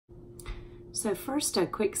So first, a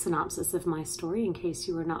quick synopsis of my story in case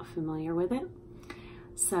you were not familiar with it.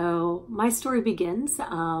 So my story begins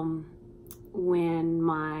when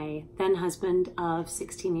my then husband of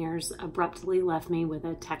 16 years abruptly left me with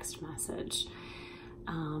a text message.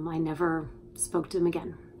 I never spoke to him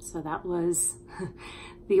again. So that was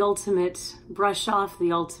the ultimate brush off,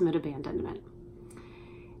 the ultimate abandonment.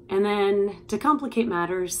 And then to complicate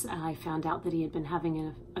matters, I found out that he had been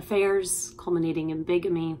having affairs culminating in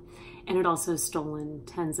bigamy, and had also stolen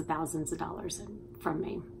tens of thousands of dollars from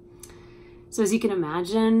me. So as you can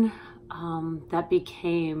imagine, that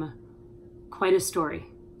became quite a story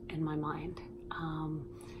in my mind.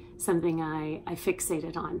 Something I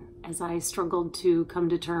fixated on as I struggled to come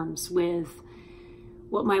to terms with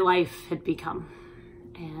what my life had become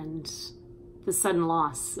and the sudden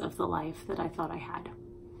loss of the life that I thought I had.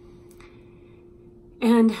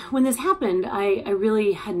 And when this happened, I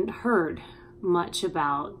really hadn't heard much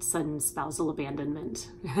about sudden spousal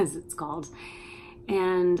abandonment, as it's called.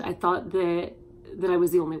 And I thought that I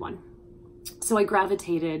was the only one. So I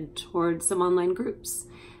gravitated towards some online groups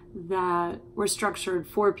that were structured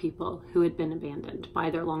for people who had been abandoned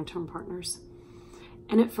by their long-term partners.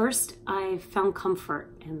 And at first, I found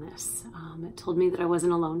comfort in this. It told me that I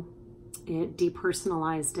wasn't alone. It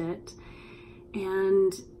depersonalized it.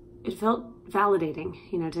 And it felt validating,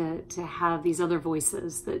 to have these other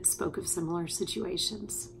voices that spoke of similar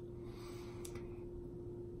situations.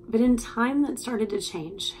 But in time, that started to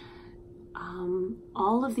change.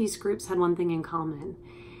 All of these groups had one thing in common,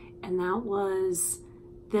 and that was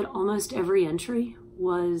that almost every entry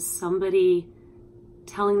was somebody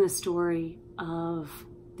telling the story of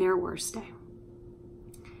their worst day.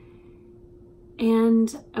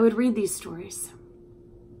 And I would read these stories,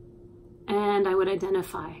 and I would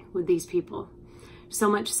identify with these people, so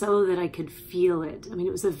much so that I could feel it. I mean,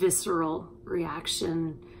 it was a visceral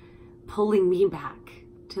reaction pulling me back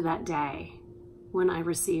to that day when I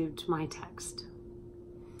received my text.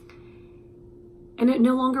 And it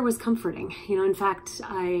no longer was comforting. In fact,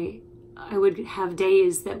 I would have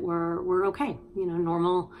days that were okay,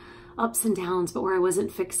 normal ups and downs, but where I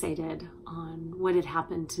wasn't fixated on what had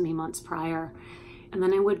happened to me months prior. And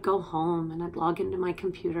then I would go home and I'd log into my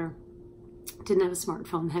computer. Didn't have a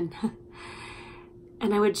smartphone then.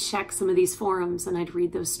 And I would check some of these forums and I'd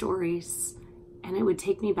read those stories and it would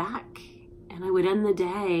take me back. And I would end the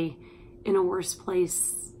day in a worse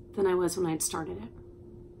place than I was when I'd started it.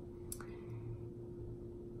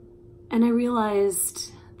 And I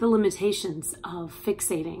realized the limitations of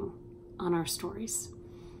fixating on our stories.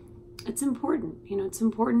 It's important, it's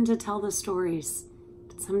important to tell the stories,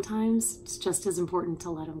 but sometimes it's just as important to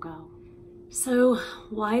let them go. So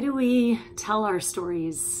why do we tell our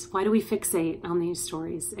stories? Why do we fixate on these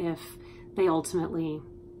stories if they ultimately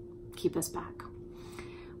keep us back?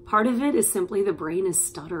 Part of it is simply the brain is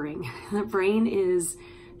stuttering. The brain is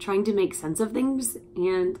trying to make sense of things,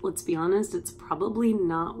 and let's be honest, it's probably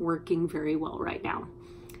not working very well right now.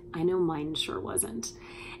 I know mine sure wasn't.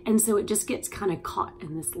 And so it just gets kind of caught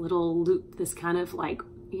in this little loop, this kind of like,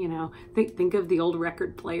 think of the old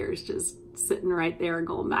record players just sitting right there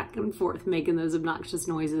going back and forth, making those obnoxious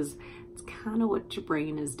noises. It's kind of what your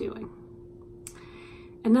brain is doing.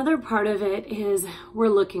 Another part of it is we're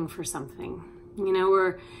looking for something.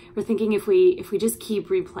 We're thinking if we just keep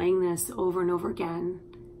replaying this over and over again,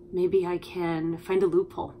 maybe I can find a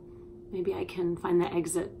loophole. Maybe I can find the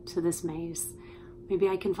exit to this maze. Maybe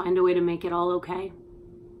I can find a way to make it all okay.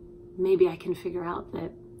 Maybe I can figure out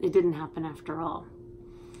that it didn't happen after all.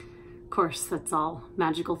 Of course, that's all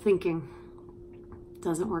magical thinking. It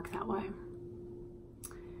doesn't work that way.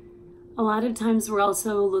 A lot of times we're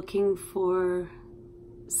also looking for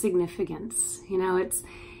significance.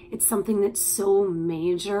 It's something that's so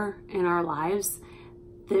major in our lives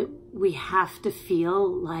that we have to feel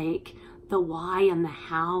like the why and the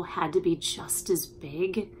how had to be just as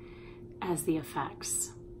big as the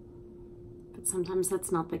effects. But sometimes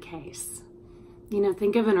that's not the case.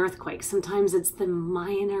 Think of an earthquake. Sometimes it's the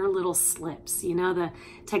minor little slips. The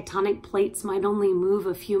tectonic plates might only move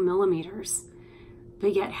a few millimeters,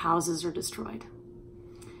 but yet houses are destroyed.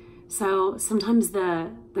 So sometimes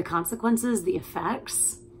the consequences, the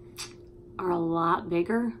effects, are a lot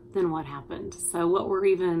bigger than what happened. So what we're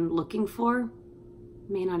even looking for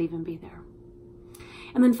may not even be there.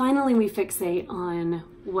 And then finally, we fixate on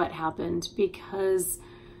what happened because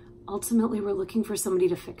ultimately we're looking for somebody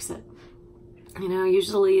to fix it.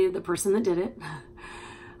 Usually the person that did it.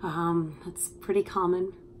 That's pretty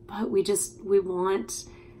common, but we want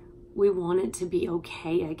it to be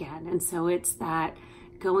okay again. And so it's that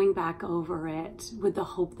going back over it with the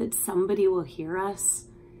hope that somebody will hear us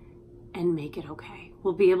and make it okay.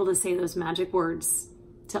 will be able to say those magic words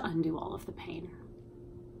to undo all of the pain.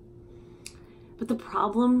 But the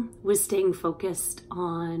problem with staying focused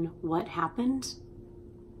on what happened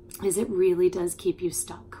is it really does keep you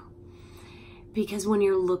stuck. Because when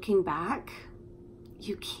you're looking back,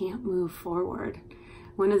 you can't move forward.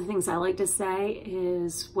 One of the things I like to say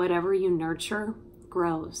is whatever you nurture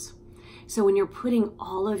grows. So when you're putting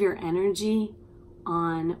all of your energy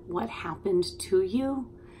on what happened to you,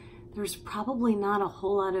 there's probably not a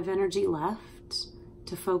whole lot of energy left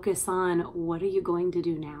to focus on what are you going to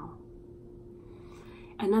do now.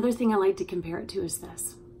 Another thing I like to compare it to is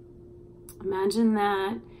this. Imagine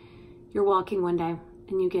that you're walking one day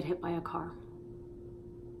and you get hit by a car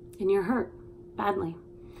and you're hurt badly.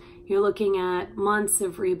 You're looking at months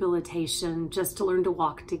of rehabilitation just to learn to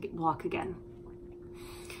walk again.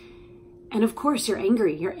 And of course you're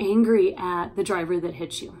angry. You're angry at the driver that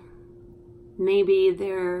hit you. Maybe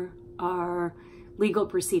there are legal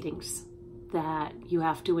proceedings that you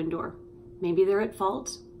have to endure. Maybe they're at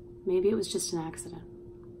fault. Maybe it was just an accident.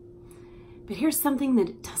 But here's something that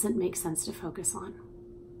it doesn't make sense to focus on.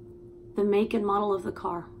 The make and model of the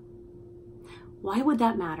car. Why would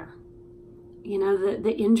that matter? You know,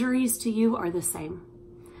 the injuries to you are the same.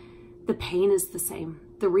 The pain is the same.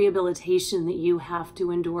 The rehabilitation that you have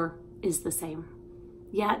to endure is the same.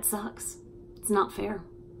 Yeah, it sucks. It's not fair.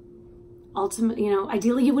 Ultimately, you know,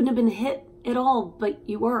 ideally you wouldn't have been hit at all, but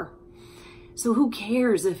you were. So who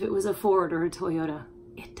cares if it was a Ford or a Toyota?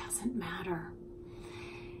 It doesn't matter.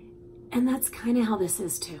 And that's kind of how this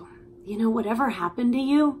is too. You know, whatever happened to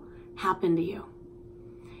you, happened to you.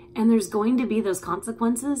 And there's going to be those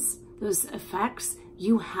consequences, those effects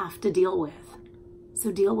you have to deal with.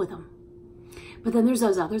 So deal with them. But then there's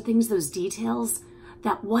those other things, those details,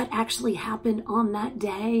 that what actually happened on that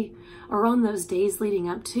day or on those days leading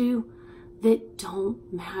up to that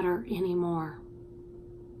don't matter anymore.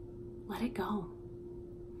 Let it go.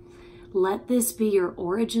 Let this be your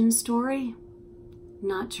origin story,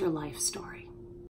 not your life story.